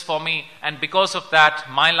did this for me, and because of that,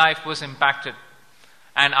 my life was impacted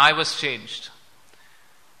and I was changed?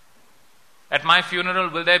 At my funeral,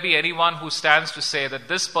 will there be anyone who stands to say that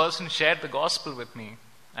this person shared the gospel with me,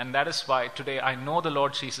 and that is why today I know the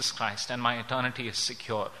Lord Jesus Christ and my eternity is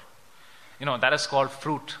secure? That is called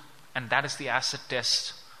fruit, and that is the acid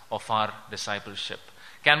test of our discipleship.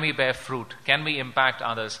 Can we bear fruit? Can we impact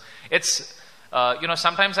others? It's,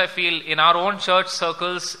 sometimes I feel in our own church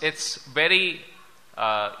circles, it's very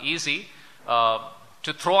easy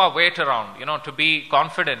to throw our weight around, to be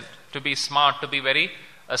confident, to be smart, to be very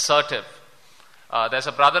assertive. There's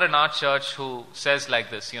a brother in our church who says like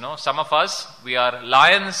this, some of us, we are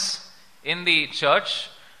lions in the church,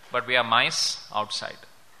 but we are mice outside.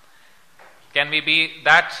 Can we be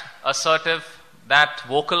that assertive, that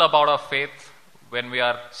vocal about our faith when we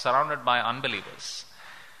are surrounded by unbelievers?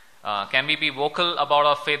 Can we be vocal about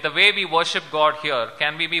our faith? The way we worship God here,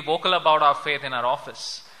 can we be vocal about our faith in our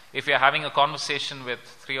office? If we are having a conversation with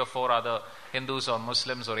 3 or 4 other Hindus or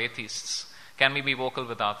Muslims or atheists, can we be vocal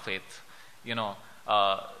with our faith?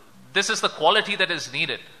 This is the quality that is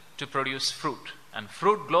needed to produce fruit. And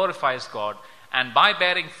fruit glorifies God. And by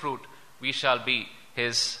bearing fruit, we shall be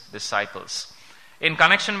His disciples. In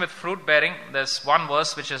connection with fruit bearing, there's one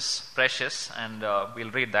verse which is precious, and we'll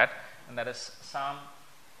read that. And that is Psalm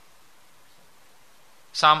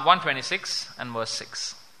 126 and verse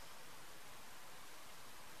 6.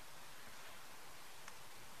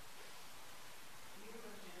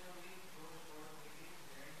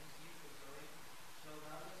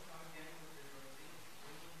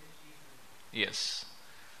 Yes.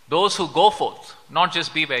 Those who go forth, not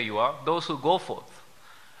just be where you are, those who go forth.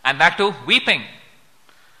 And that too, weeping.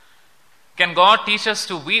 Can God teach us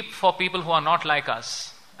to weep for people who are not like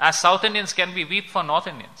us? As South Indians, can we weep for North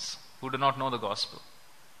Indians who do not know the gospel?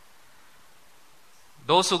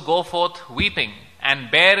 Those who go forth weeping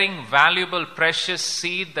and bearing valuable, precious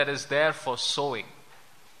seed that is there for sowing,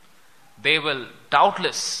 they will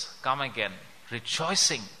doubtless come again,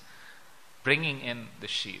 rejoicing, bringing in the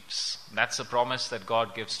sheaves. That's a promise that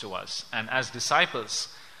God gives to us. And as disciples,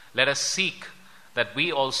 let us seek that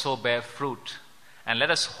we also bear fruit And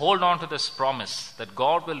let us hold on to this promise that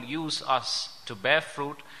God will use us to bear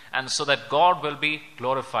fruit, and so that God will be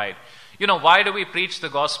glorified. Why do we preach the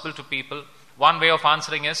gospel to people? One way of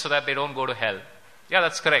answering is so that they don't go to hell. Yeah,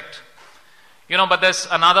 that's correct. But there's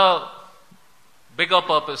another bigger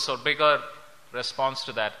purpose or bigger response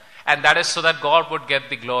to that. And that is so that God would get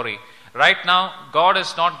the glory. Right now, God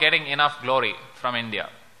is not getting enough glory from India.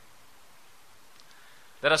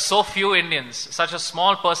 There are so few Indians, such a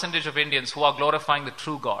small percentage of Indians who are glorifying the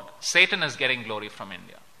true God. Satan is getting glory from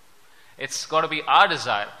India. It's got to be our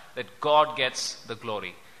desire that God gets the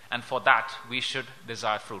glory. And for that, we should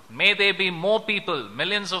desire fruit. May there be more people,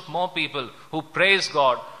 millions of more people who praise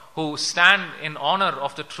God, who stand in honor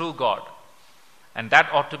of the true God. And that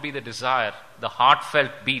ought to be the desire, the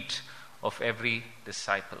heartfelt beat of every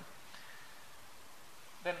disciple.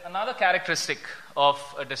 Then another characteristic of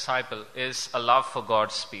a disciple is a love for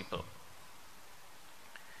God's people.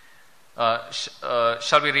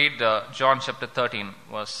 Shall we read John chapter 13,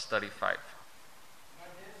 verse 35?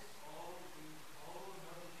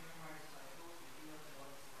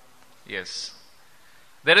 Yes.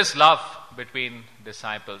 There is love between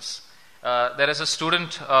disciples. There is a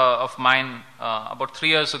student of mine, about 3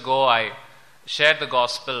 years ago, I shared the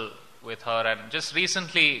gospel with her, and just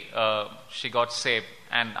recently she got saved.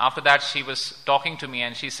 And after that, she was talking to me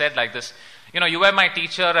and she said like this, you were my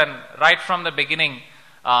teacher, and right from the beginning,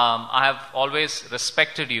 I have always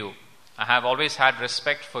respected you. I have always had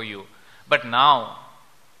respect for you. But now,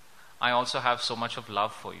 I also have so much of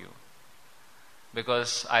love for you.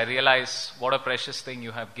 Because I realize what a precious thing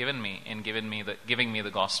you have given me in giving me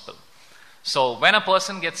the gospel. So when a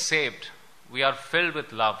person gets saved, we are filled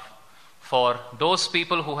with love for those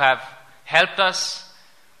people who have helped us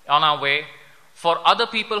on our way, for other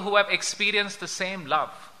people who have experienced the same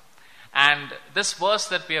love. And this verse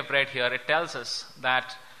that we have read here, it tells us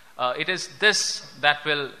that it is this that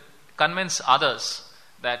will convince others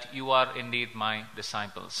that you are indeed my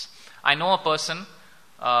disciples. I know a person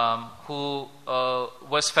who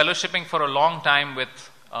was fellowshipping for a long time with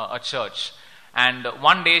a church. And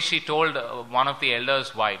one day she told one of the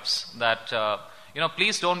elders' wives that,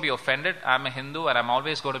 please don't be offended. I'm a Hindu and I'm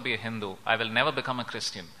always going to be a Hindu. I will never become a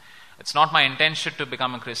Christian. It's not my intention to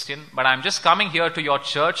become a Christian, but I'm just coming here to your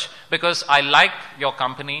church because I like your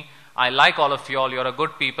company. I like all of you all. You're a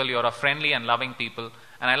good people. You're a friendly and loving people.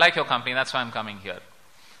 And I like your company. That's why I'm coming here.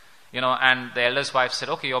 And the elder's wife said,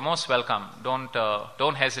 okay, you're most welcome.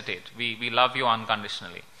 Don't hesitate. We love you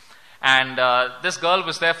unconditionally. And this girl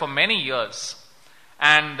was there for many years.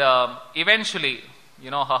 And eventually, her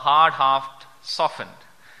heart softened.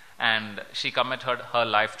 And she committed her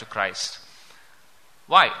life to Christ.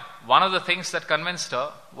 Why? One of the things that convinced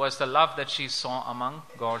her was the love that she saw among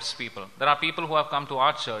God's people. There are people who have come to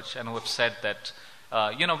our church and who have said that,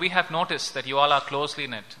 we have noticed that you all are closely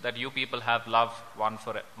knit, that you people have love one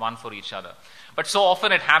for each other. But so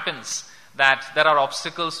often it happens that there are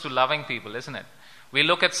obstacles to loving people, isn't it? We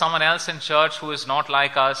look at someone else in church who is not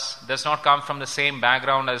like us, does not come from the same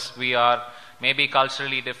background as we are, maybe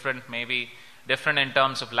culturally different, maybe different in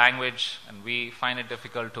terms of language, and we find it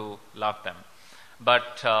difficult to love them.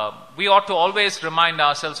 But we ought to always remind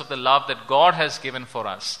ourselves of the love that God has given for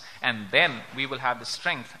us, and then we will have the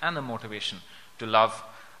strength and the motivation to love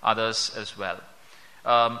others as well.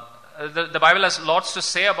 The Bible has lots to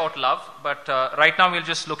say about love, but right now we'll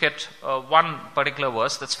just look at one particular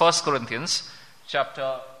verse. That's 1 Corinthians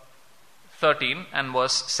chapter 13 and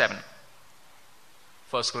verse 7.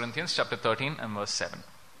 1 Corinthians chapter 13 and verse 7.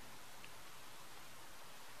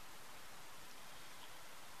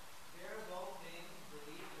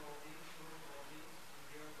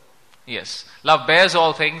 Yes. Love bears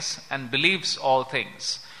all things and believes all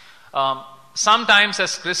things. Sometimes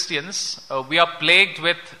as Christians, we are plagued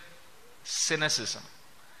with cynicism.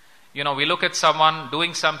 We look at someone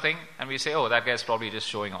doing something and we say, oh, that guy's probably just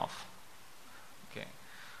showing off. Okay.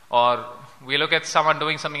 Or we look at someone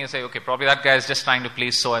doing something and say, okay, probably that guy is just trying to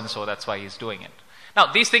please so-and-so, that's why he's doing it.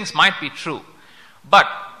 Now, these things might be true. But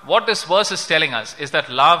what this verse is telling us is that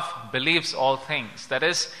love believes all things. That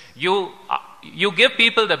is, you give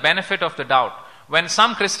people the benefit of the doubt. When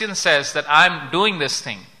some Christian says that I'm doing this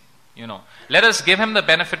thing, let us give him the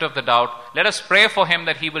benefit of the doubt. Let us pray for him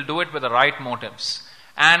that he will do it with the right motives.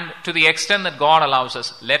 And to the extent that God allows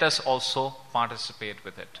us, let us also participate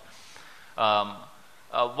with it.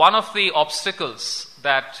 One of the obstacles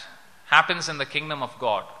that happens in the kingdom of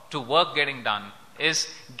God to work getting done is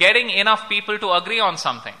getting enough people to agree on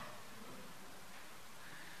something.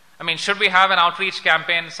 I mean, should we have an outreach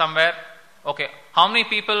campaign somewhere? Okay, how many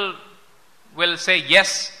people will say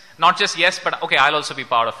yes? Not just yes, but okay, I'll also be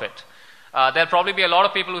part of it. There'll probably be a lot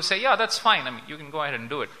of people who say, yeah, that's fine. I mean, you can go ahead and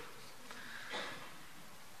do it.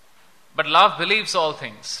 But love believes all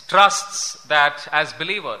things, trusts that as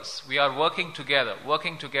believers, we are working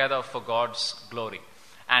together for God's glory.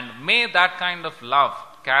 And may that kind of love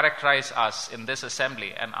characterize us in this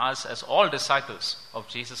assembly and us as all disciples of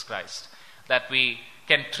Jesus Christ, that we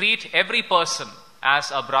can treat every person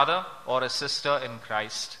as a brother or a sister in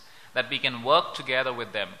Christ, that we can work together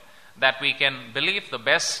with them, that we can believe the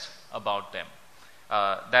best about them.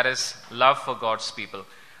 That is love for God's people.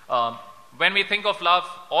 When we think of love,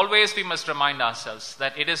 always we must remind ourselves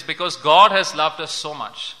that it is because God has loved us so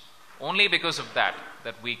much, only because of that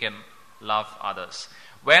we can love others.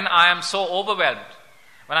 When I am so overwhelmed,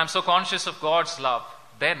 when I'm so conscious of God's love,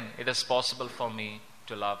 then it is possible for me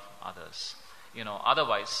to love others.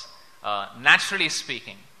 Otherwise, naturally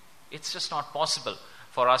speaking, it's just not possible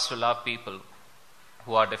for us to love people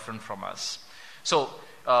who are different from us. So,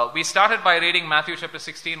 we started by reading Matthew chapter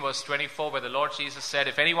 16 verse 24, where the Lord Jesus said,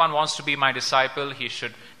 if anyone wants to be my disciple, he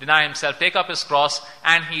should deny himself, take up his cross,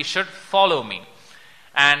 and he should follow me.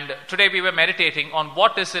 And today we were meditating on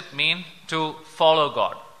what does it mean to follow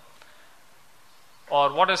God,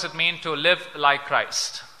 or what does it mean to live like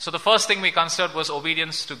Christ. So the first thing we considered was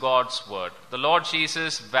obedience to God's word. The Lord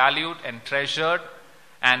Jesus valued and treasured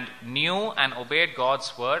and knew and obeyed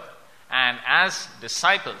God's word, and as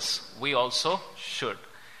disciples we also should.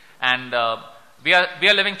 And we are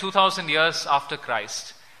living 2,000 years after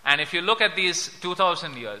Christ. And if you look at these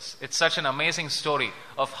 2,000 years, it's such an amazing story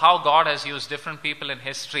of how God has used different people in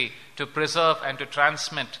history to preserve and to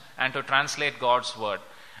transmit and to translate God's word.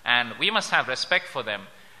 And we must have respect for them,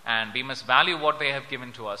 and we must value what they have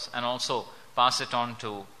given to us and also pass it on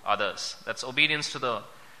to others. That's obedience to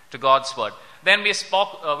God's word. Then we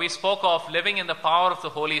spoke of living in the power of the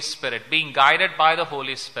Holy Spirit, being guided by the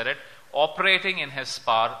Holy Spirit, operating in His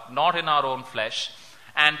power, not in our own flesh,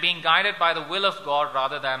 and being guided by the will of God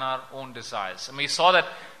rather than our own desires. And we saw that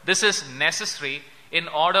this is necessary in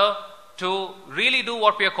order to really do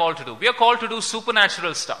what we are called to do. We are called to do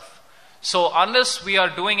supernatural stuff. So unless we are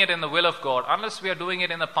doing it in the will of God, unless we are doing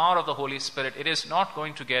it in the power of the Holy Spirit, it is not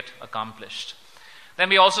going to get accomplished. Then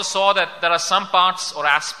we also saw that there are some parts or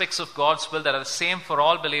aspects of God's will that are the same for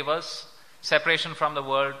all believers: separation from the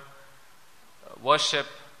world, worship,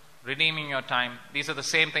 redeeming your time. These are the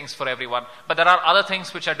same things for everyone. But there are other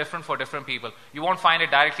things which are different for different people. You won't find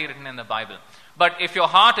it directly written in the Bible. But if your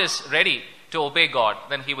heart is ready to obey God,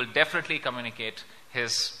 then He will definitely communicate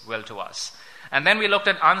His will to us. And then we looked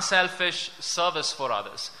at unselfish service for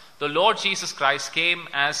others. The Lord Jesus Christ came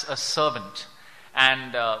as a servant,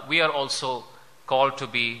 and we are also called to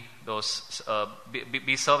be those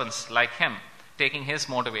be servants like Him, taking His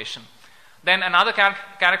motivation. Then another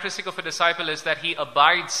characteristic of a disciple is that he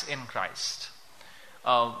abides in Christ.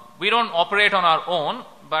 We don't operate on our own,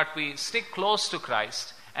 but we stick close to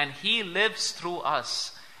Christ, and He lives through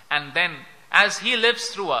us. And then as He lives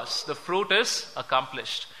through us, the fruit is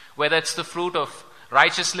accomplished. Whether it's the fruit of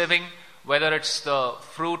righteous living, whether it's the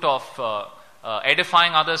fruit of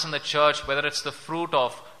edifying others in the church, whether it's the fruit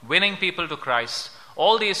of winning people to Christ,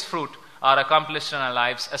 all these fruit are accomplished in our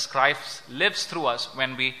lives as Christ lives through us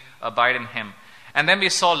when we abide in Him. And then we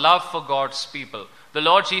saw love for God's people. The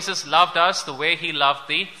Lord Jesus loved us the way He loved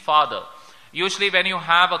the Father. Usually when you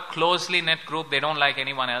have a closely knit group, they don't like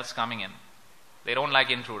anyone else coming in. They don't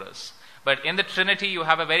like intruders. But in the Trinity, you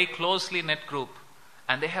have a very closely knit group,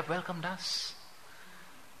 and they have welcomed us.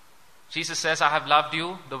 Jesus says, I have loved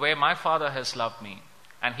you the way my Father has loved me.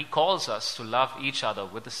 And He calls us to love each other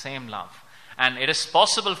with the same love. And it is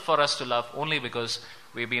possible for us to love only because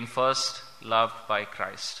we've been first loved by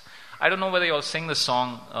Christ. I don't know whether you all sing the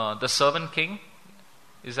song, The Servant King.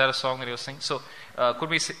 Is that a song that you sing? So could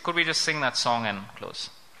we just sing that song and close?